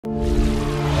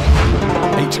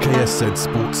HKSZ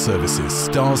Sports Services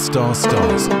Stars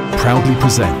proudly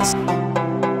presents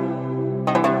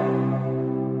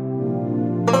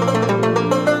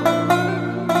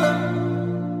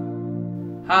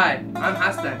Hi, I'm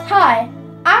Hassan. Hi,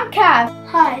 I'm Cav.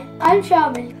 Hi, I'm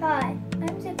Shamil. Hi, I'm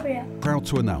Zikria. Proud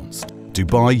to announce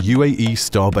Dubai UAE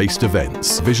star-based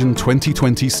events Vision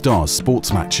 2020 Stars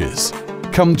sports matches.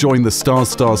 Come join the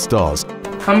Stars.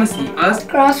 Come and see us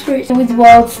Grassroots with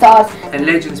world stars. and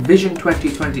Legends Vision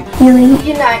 2020. UAE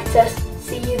unites us.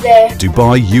 See you there.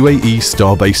 Dubai UAE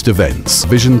star-based events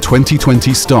Vision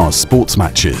 2020 Stars sports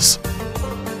matches.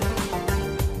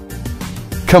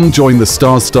 Come join the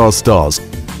Stars.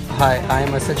 Hi, I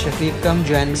am Asad Shafiq. Come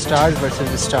join Stars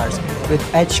vs Stars with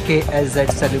HKSZ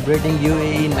celebrating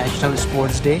UAE National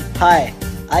Sports Day. Hi,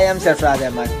 I am Sarfraz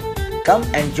Ahmed. Come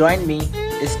and join me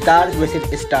Stars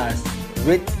vs Stars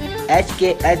with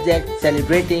HKSZ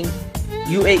celebrating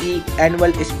UAE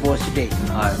Annual Sports Day.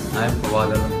 Hi, I'm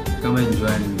Fawad Alam. Come and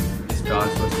join Stars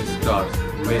vs Stars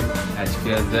with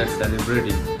HKSZ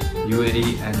celebrating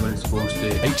UAE Annual Sports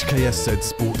Day. HKSZ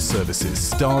Sports Services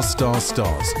Stars.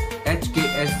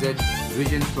 HKSZ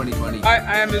Vision 2020. Hi,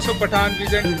 I am Yusuf Pathan,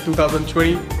 Vision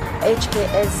 2020.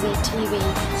 HKSZ TV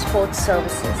Sports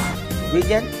Services.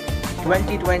 Vision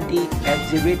 2020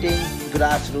 exhibiting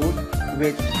grassroots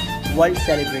with world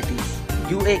celebrities.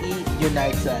 UAE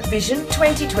unites us. Vision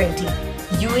 2020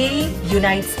 UAE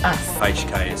unites us.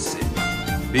 HKSZ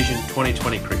Vision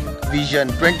 2020 Cricket. Vision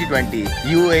 2020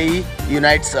 UAE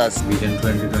unites us. Vision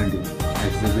 2020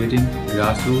 exhibiting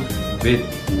grassroots with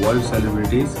world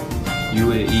celebrities.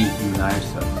 UAE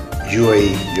unites us.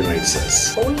 UAE unites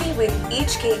us. Only with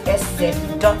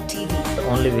HKSZ.tv.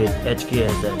 Only with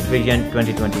HKSZ Vision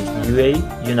 2020 UAE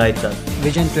unites us.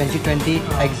 Vision 2020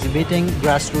 exhibiting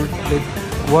grassroots with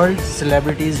world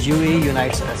celebrities. UAE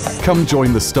unites us. Come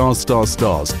join the Stars.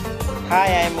 Hi, I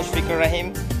am Mushfiqur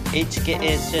Rahim.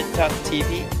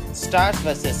 HKSZ.tv. Stars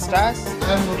vs Stars.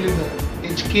 I am Murlidhar.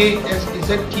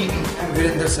 HKSZ TV.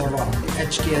 Virender Sarwar.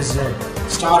 HKSZ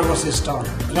Star vs Star.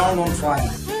 Ground on fire.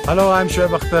 Hello, I'm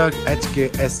Shoaib Akhtar.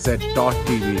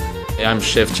 HKSZ.tv. I'm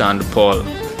Shiv Chandra Paul.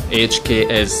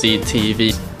 HKSZ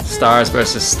TV. Stars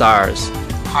vs Stars.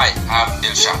 Hi, I'm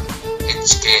Dilshad.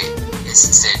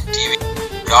 HKSZ TV.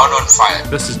 Ground on fire.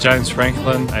 This is James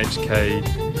Franklin.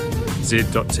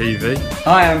 HKSZ.tv.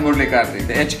 Hi, I'm Murli Kartik.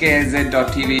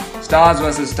 HKSZ.tv. Stars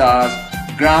vs Stars.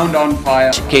 Ground on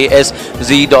fire.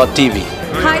 HKSZ.tv.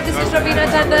 Hi, this is Ravina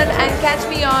Tandon and catch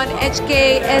me on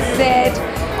HKSZ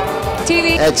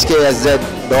TV.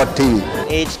 HKSZ.tv.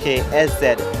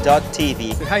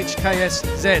 HKSZ.tv.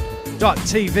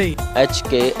 HKSZ.tv.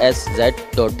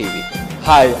 HKSZ.tv.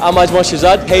 Hi, I'm Ajmal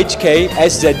Shazad.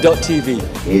 HKSZ.tv.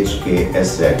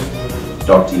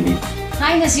 HKSZ.tv.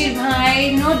 Hi Nasir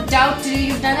Bhai, no doubt today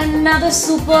you've done another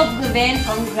superb event.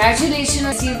 Congratulations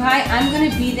Nasir Bhai. I'm going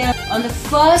to be there on the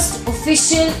first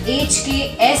official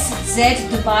HKSZ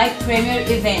Dubai Premier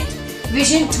event.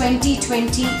 Vision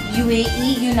 2020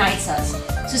 UAE unites us.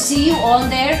 So see you all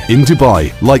there In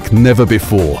Dubai like never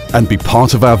before, and be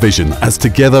part of our vision as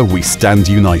together we stand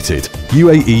united.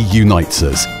 UAE unites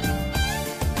us.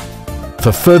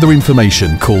 For further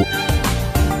information, call